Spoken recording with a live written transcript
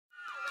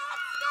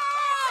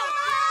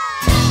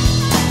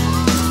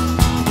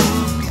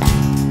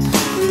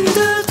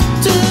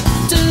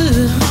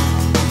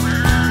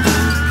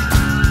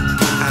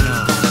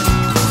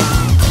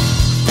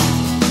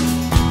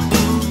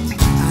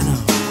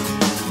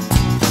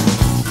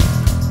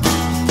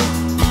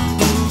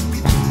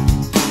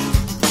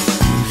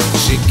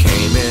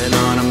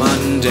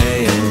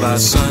by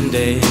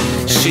Sunday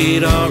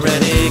she'd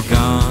already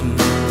gone.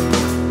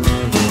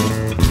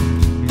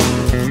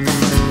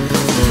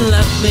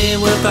 Left me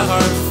with a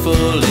heart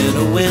full in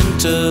a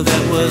winter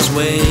that was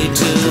way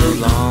too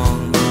long.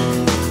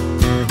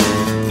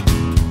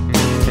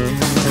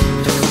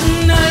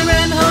 And I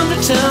ran home to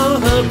tell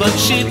her, but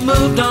she'd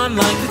moved on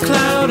like a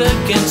cloud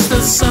against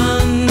the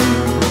sun.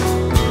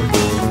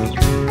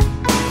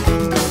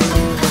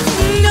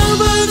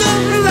 Over the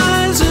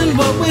horizon,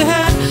 what we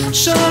had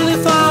surely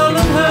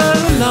followed her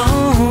along.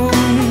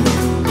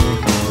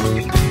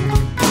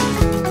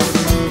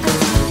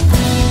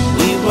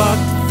 We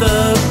walked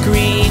the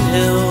green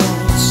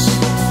hills,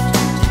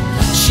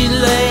 she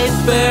lay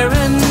bare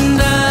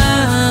and I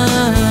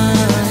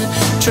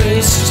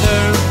traced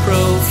her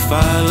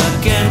profile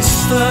against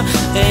the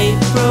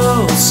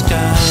April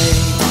sky.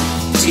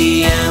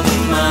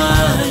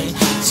 TMI,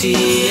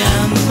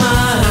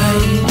 TMI.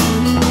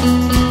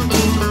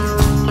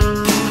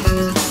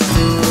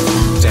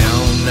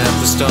 Down at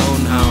the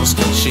stone house,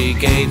 she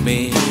gave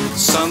me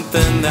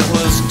something that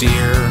was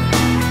dear.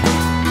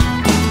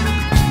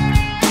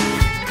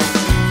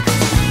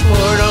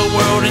 Poured a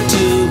world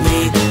into me,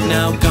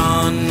 now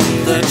gone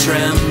the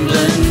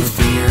trembling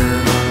fear.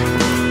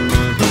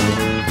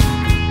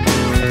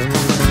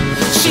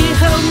 She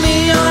held me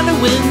on a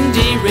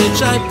windy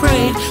ridge, I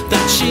prayed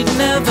that she'd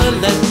never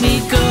let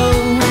me go.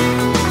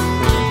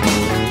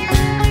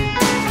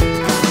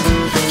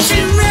 She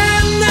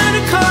ran that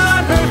I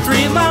caught her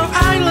 3 Mile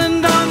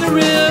Island on the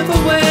river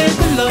way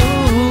below.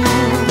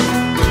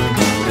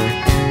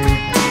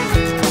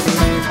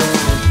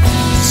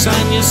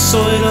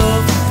 Sinusoidal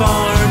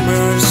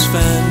farmers'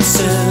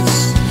 fences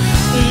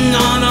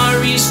on our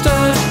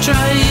Easter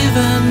drive,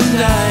 and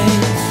I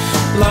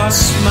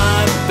lost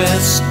my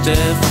best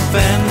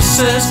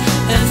defenses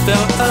and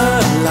felt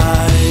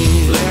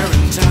alive.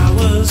 Flaring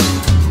towers,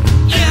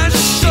 yeah,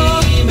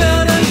 sure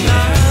better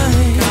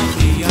night. Count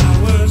the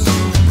hours,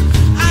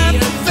 I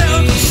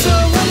felt so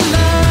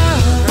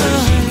alive.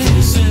 Hershey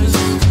kisses,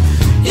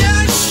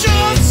 yeah,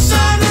 sure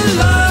sound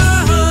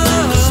alive.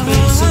 The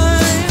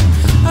spaces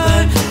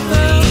that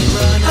we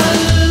run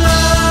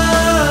alive,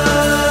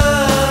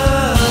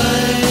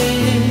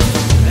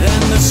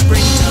 and the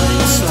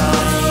springtime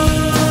slide.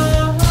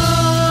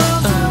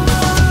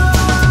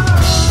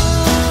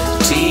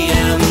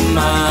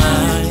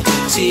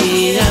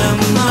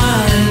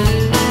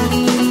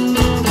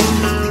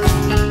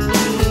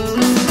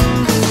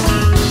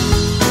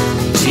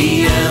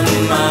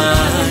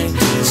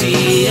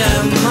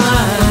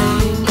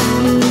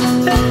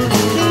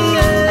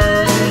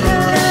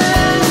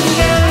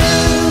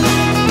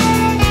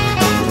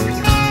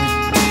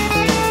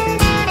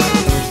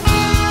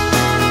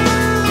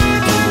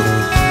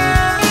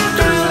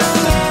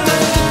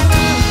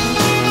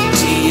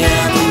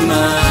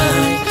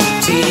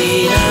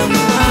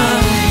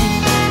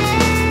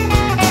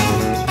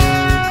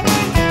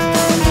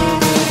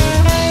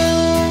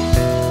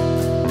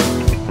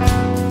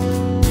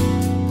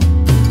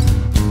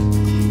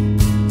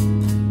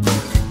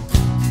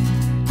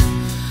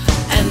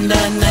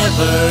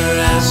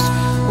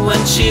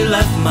 She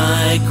left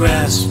my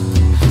grasp,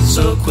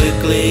 so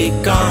quickly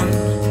gone,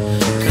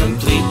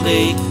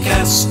 completely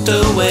cast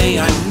away.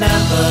 I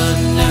never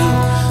knew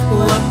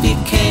what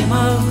became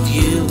of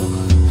you.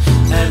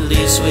 At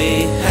least we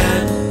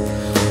had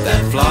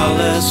that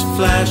flawless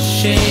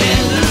flashing.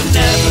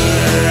 Never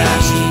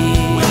asked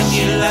when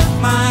you left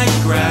my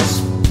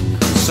grasp,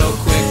 so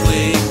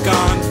quickly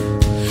gone,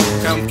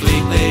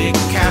 completely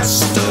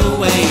cast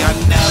away. I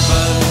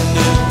never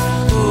knew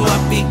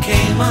what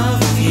became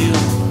of you.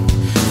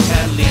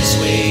 At least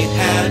we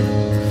had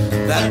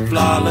that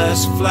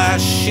flawless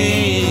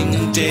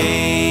flashing day.